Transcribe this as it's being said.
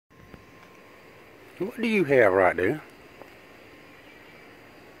What do you have right there?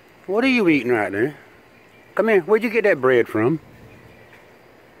 What are you eating right there? Come here. Where'd you get that bread from?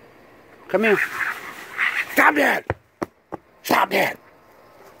 Come here. Stop that! Stop that!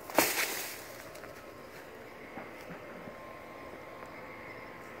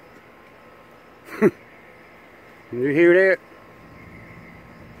 You hear that?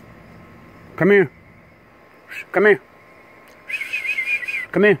 Come here. Come here.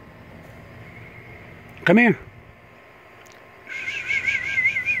 Come here. Come here.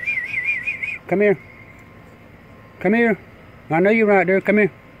 Come here. Come here. I know you're right there. Come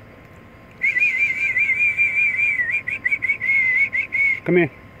here. Come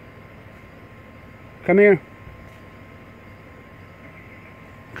here. Come here.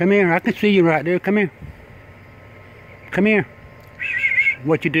 Come here. I can see you right there. Come here. Come here.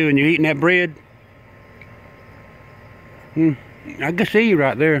 What you doing? You eating that bread? I can see you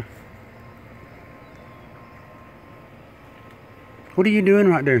right there. What are you doing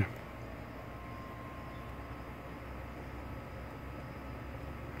right there?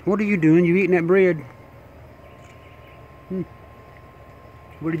 What are you doing? You eating that bread?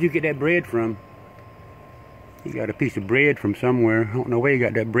 Where did you get that bread from? You got a piece of bread from somewhere. I don't know where you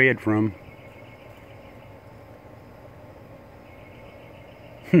got that bread from.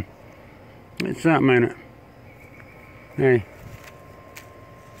 It's something in it. Hey.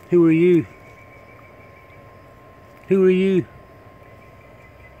 Who are you? Who are you?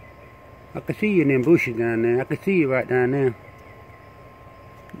 I can see you in them bushes down there. I can see you right down there.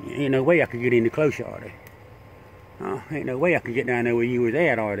 Ain't no way I could get any closer, are they? Oh, ain't no way I could get down there where you was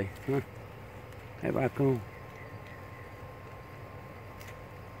at, are they? Huh? Hey, Raccoon.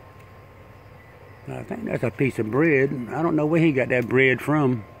 I think that's a piece of bread. I don't know where he got that bread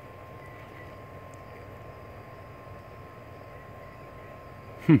from.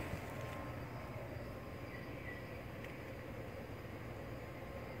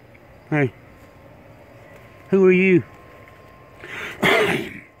 Hey, who are you?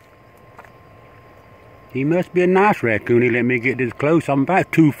 He must be a nice raccoon. He let me get this close. I'm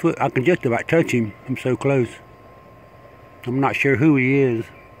about 2 foot. I can just about touch him. I'm so close. I'm not sure who he is.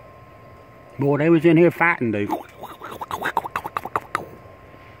 Boy, they was in here fighting though.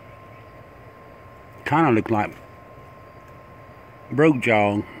 Kind of look like broke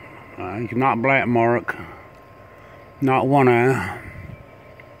jaw. He's not black mark. Not one eye.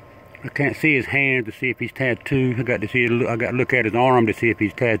 I can't see his hand to see if he's tattooed. I got to look at his arm to see if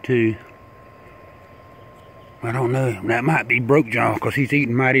he's tattooed. I don't know. That might be broke jaw because he's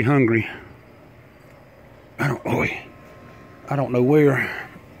eating mighty hungry. I don't know where.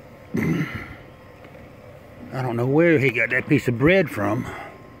 I don't know where he got that piece of bread from.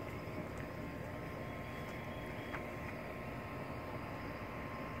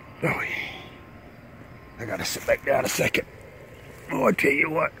 Oh, I gotta sit back down a second. Oh, I tell you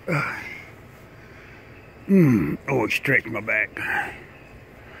what. Oh, it stretched my back.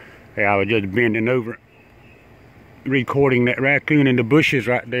 Hey, I was just bending over, recording that raccoon in the bushes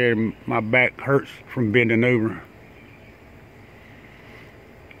right there. My back hurts from bending over.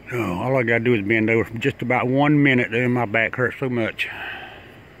 Oh, all I gotta do is bend over for just about 1 minute, then my back hurts so much.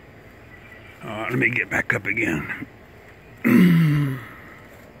 Let me get back up again.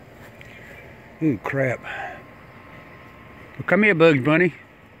 Ooh, crap. Well, come here, Bugs Bunny.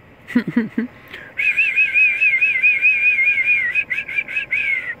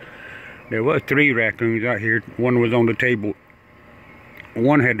 There was 3 raccoons out here. One was on the table.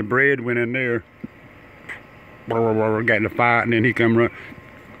 One had the bread, went in there. Got in the fight, and then he come run.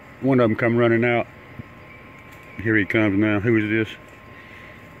 One of them come running out. Here he comes now. Who is this?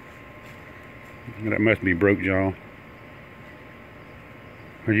 That must be Broke Jaw.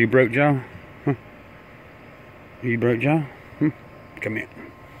 Are you Broke Jaw? Huh? Are you Broke Jaw? Come here.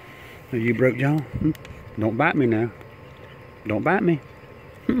 Are you Broke Jaw? Don't bite me now. Don't bite me.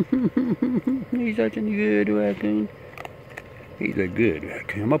 He's such a good raccoon. He's a good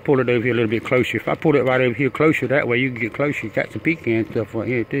raccoon. I'm going to pull it over here a little bit closer. If I pull it right over here closer, that way you can get closer. You got some pecan stuff right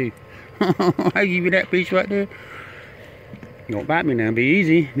here too. I give you that piece right there. Don't bite me now. Be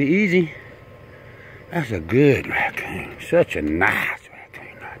easy. Be easy. That's a good raccoon. Such a nice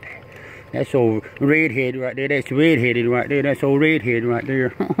raccoon right there. That's old redhead right there. That's redheaded right there. That's old redhead right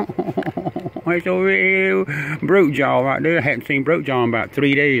there. That's old red Broke Jaw right there. I hadn't seen Broke Jaw in about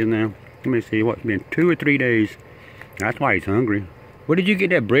 3 days now. Let me see. What's been 2 or 3 days? That's why he's hungry. Where did you get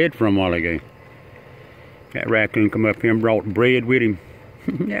that bread from a while ago? That raccoon come up here and brought bread with him.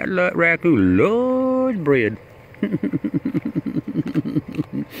 That raccoon loves bread.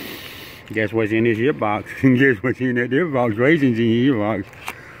 Guess what's in this here box? Guess what's in that here box? Raisins in your box.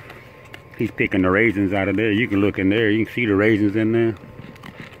 He's picking the raisins out of there. You can look in there. You can see the raisins in there.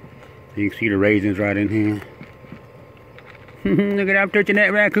 You can see the raisins right in here. Look at, I'm touching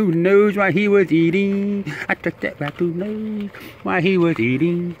that raccoon's nose while he was eating. I touched that raccoon's nose while he was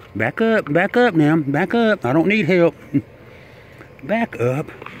eating. Back up now. Back up. I don't need help. Back up.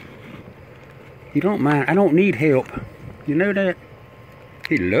 You don't mind. I don't need help. You know that?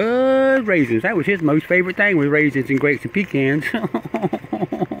 He loves raisins. That was his most favorite thing, was raisins and grapes and pecans.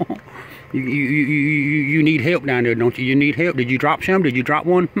 You need help down there, don't you? You need help. Did you drop some? Did you drop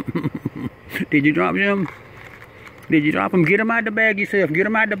one? Did you drop some? Did you drop them? Get them out the bag yourself. Get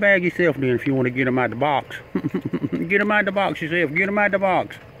them out the bag yourself then, if you want to get them out the box. Get them out the box yourself. Get them out the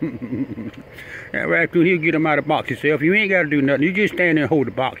box. That raccoon, he'll get them out the box yourself. You ain't got to do nothing. You just stand there and hold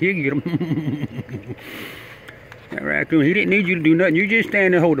the box. He'll get them. That raccoon, he didn't need you to do nothing. You just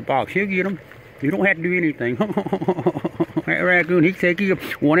stand there and hold the box. He'll get them. You don't have to do anything. That raccoon, he take you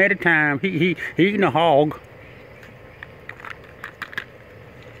one at a time. He ain't a hog.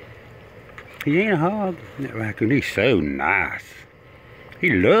 He ain't a hog. That raccoon, he's so nice.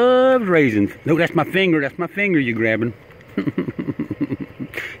 He loves raisins. No, that's my finger. That's my finger you're grabbing.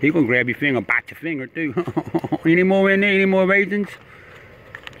 He gonna grab your finger, bite your finger too. Any more in there? Any more raisins?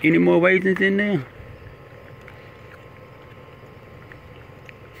 Any more raisins in there?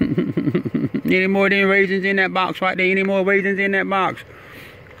 Any more of them raisins in that box right there? Any more raisins in that box?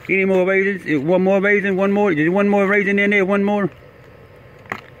 Any more raisins? One more raisin? One more? There's one more raisin in there? One more?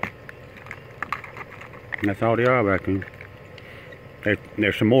 That's all they are, raccoon.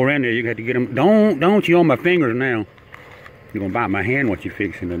 There's some more in there. You got to get them. Don't you on my fingers now. You're gonna bite my hand. What you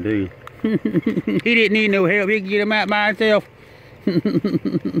fixing to do? He didn't need no help. He can get them out by himself.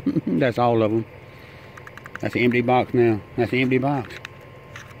 That's all of them. That's an empty box now. That's an empty box.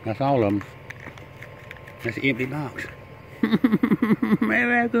 That's all of them. That's an empty box. That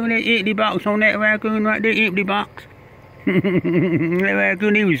raccoon, that empty box on that raccoon right there, empty box. That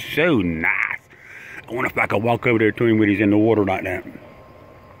raccoon, he was so nice. I wonder if I could walk over there to him when he's in the water like that.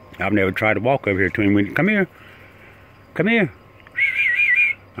 I've never tried to walk over here to him when, come here. Come here.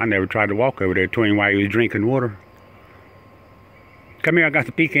 I never tried to walk over there to him while he was drinking water. Come here, I got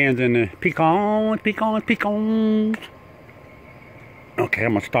the pecans in there. Pecans, pecans, pecans. Okay,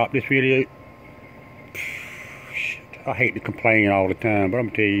 I'm gonna stop this video. Shit, I hate to complain all the time, but I'm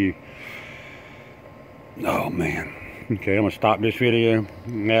gonna tell you. Oh man. Okay, I'm gonna stop this video.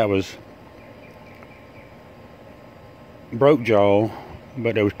 That was Broke Jaw,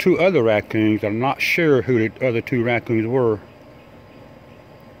 but there was two other raccoons. I'm not sure who the other two raccoons were.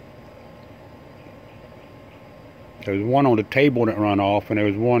 There was one on the table that run off, and there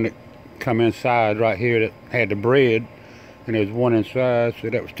was one that come inside right here that had the bread, and there was one inside. So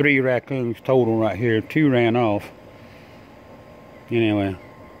that was 3 raccoons total right here. 2 ran off. Anyway,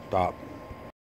 stop.